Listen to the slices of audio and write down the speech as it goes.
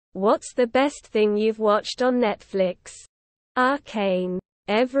What's the best thing you've watched on Netflix? Arcane.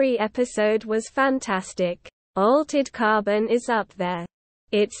 Every episode was fantastic. Altered Carbon is up there.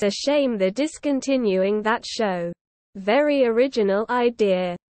 It's a shame they're discontinuing that show. Very original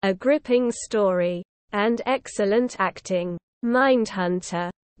idea, a gripping story, and excellent acting. Mindhunter.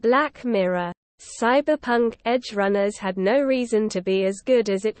 Black Mirror. Cyberpunk Edgerunners had no reason to be as good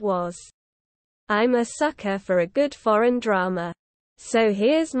as it was. I'm a sucker for a good foreign drama. So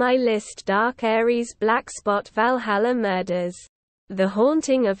here's my list: Dark Ares, Black Spot, Valhalla Murders, The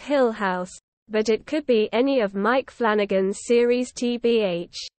Haunting of Hill House, but it could be any of Mike Flanagan's series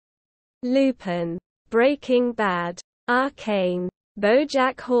TBH. Lupin. Breaking Bad. Arcane.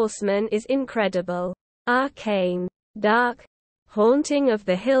 BoJack Horseman is incredible. Arcane. Dark. Haunting of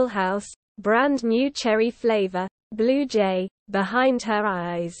the Hill House, brand new cherry flavor, Blue Jay, Behind Her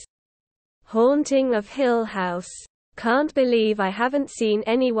Eyes. Haunting of Hill House. Can't believe I haven't seen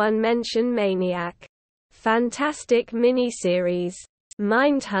anyone mention Maniac. Fantastic miniseries.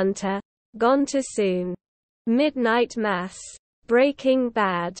 Mindhunter. Gone Too Soon. Midnight Mass. Breaking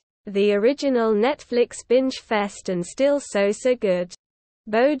Bad. The original Netflix binge fest and still so good.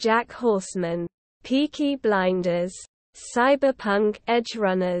 BoJack Horseman. Peaky Blinders. Cyberpunk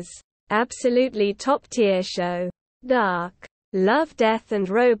Edgerunners. Absolutely top tier show. Dark. Love, Death and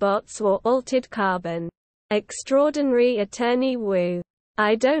Robots or Altered Carbon. Extraordinary Attorney Woo.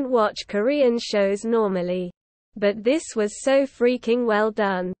 I don't watch Korean shows normally, but this was so freaking well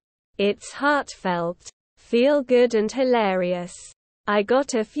done. It's heartfelt, feel good and hilarious. I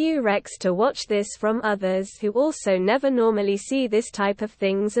got a few recs to watch this from others who also never normally see this type of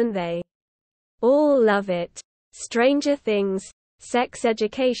things and they all love it. Stranger Things. Sex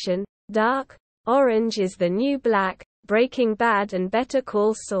Education. Dark. Orange is the New Black. Breaking Bad and Better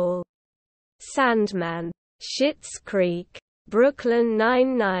Call Saul. Sandman. Schitt's Creek. Brooklyn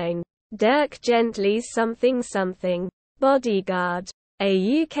Nine-Nine. Dirk Gently's Something Something. Bodyguard.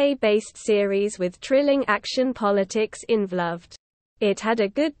 A UK-based series with thrilling action politics involved. It had a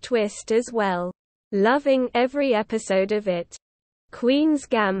good twist as well. Loving every episode of it. Queen's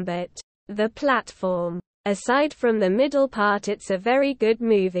Gambit. The Platform. Aside from the middle part, it's a very good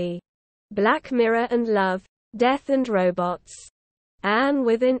movie. Black Mirror and Love, Death and Robots. Anne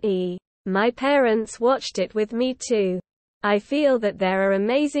with an E. My parents watched it with me too. I feel that there are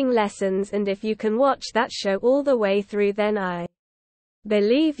amazing lessons, and if you can watch that show all the way through, then I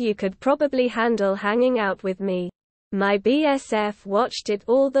believe you could probably handle hanging out with me. My BSF watched it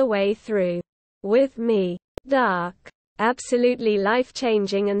all the way through with me. Dark. Absolutely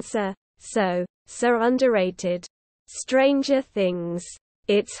life-changing and so underrated. Stranger Things.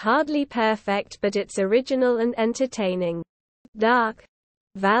 It's hardly perfect, but it's original and entertaining. Dark.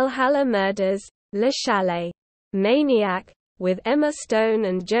 Valhalla Murders. Le Chalet. Maniac, with Emma Stone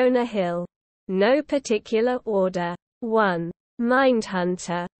and Jonah Hill. No particular order. 1.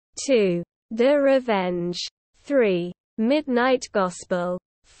 Mindhunter. 2. The Revenge. 3. Midnight Gospel.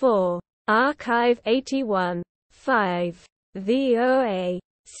 4. Archive 81. 5. The OA.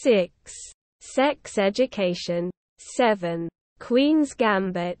 6. Sex Education. 7. Queen's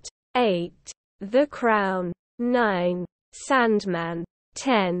Gambit. 8. The Crown. 9. Sandman.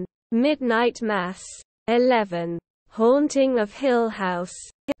 10. Midnight Mass. 11. Haunting of Hill House.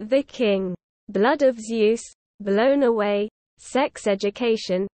 The King. Blood of Zeus. Blown Away. Sex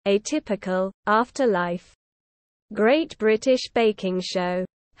Education. Atypical. Afterlife. Great British Baking Show.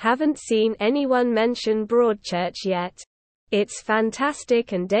 Haven't seen anyone mention Broadchurch yet. It's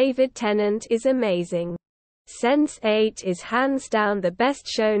fantastic and David Tennant is amazing. Sense8 is hands down the best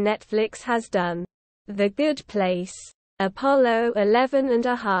show Netflix has done. The Good Place. Apollo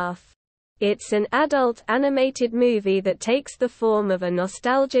 11.5. It's an adult animated movie that takes the form of a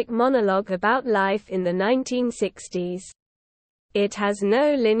nostalgic monologue about life in the 1960s. It has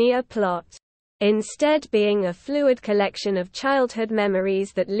no linear plot, instead being a fluid collection of childhood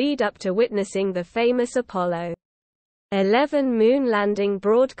memories that lead up to witnessing the famous Apollo 11 moon landing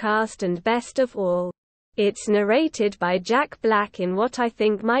broadcast, and best of all, it's narrated by Jack Black in what I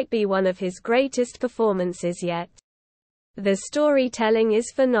think might be one of his greatest performances yet. The storytelling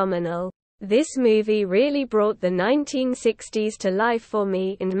is phenomenal. This movie really brought the 1960s to life for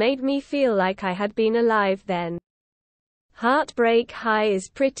me and made me feel like I had been alive then. Heartbreak High is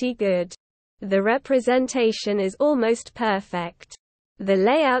pretty good. The representation is almost perfect. The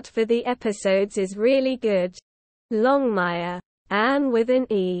layout for the episodes is really good. Longmire. Anne with an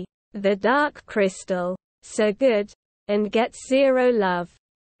E. The Dark Crystal. So good. And gets zero love.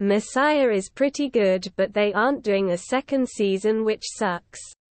 Messiah is pretty good, but they aren't doing a second season, which sucks.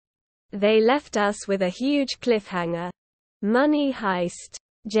 They left us with a huge cliffhanger. Money Heist.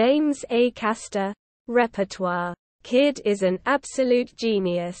 James A. Caster. Repertoire. Kid is an absolute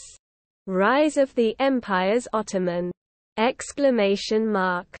genius. Rise of the Empires Ottoman! Exclamation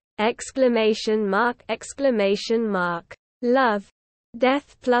mark. Exclamation mark. Exclamation mark. Love.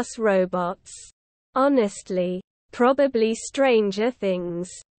 Death plus robots. Honestly. Probably Stranger Things.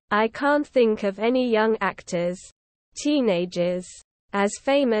 I can't think of any young actors, teenagers, as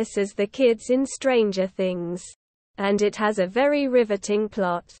famous as the kids in Stranger Things. And it has a very riveting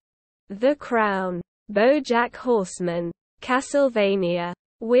plot. The Crown. BoJack Horseman. Castlevania.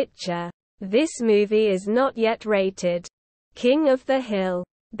 Witcher. This movie is not yet rated. King of the Hill.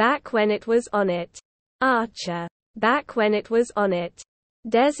 Back when it was on it. Archer. Back when it was on it.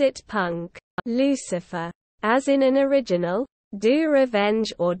 Desert Punk. Lucifer. As in an original. Do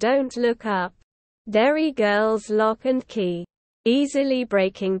Revenge or Don't Look Up. Derry Girls Lock and Key. Easily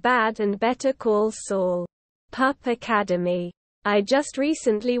Breaking Bad and Better Call Saul. Pup Academy. I just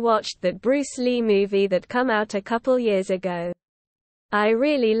recently watched that Bruce Lee movie that come out a couple years ago. I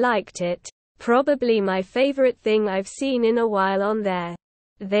really liked it. Probably my favorite thing I've seen in a while on there.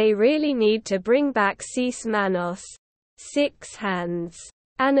 They really need to bring back Sis Manos. Six Hands.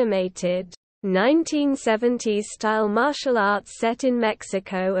 Animated. 1970s style martial arts set in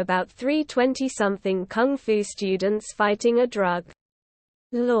Mexico about three 20-something kung fu students fighting a drug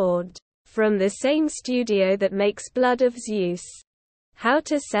lord. From the same studio that makes Blood of Zeus. How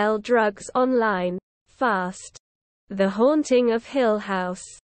to sell drugs online. Fast. The Haunting of Hill House.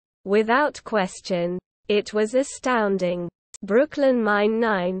 Without question. It was astounding. Brooklyn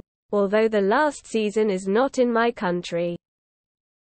Nine-Nine. Although the last season is not in my country.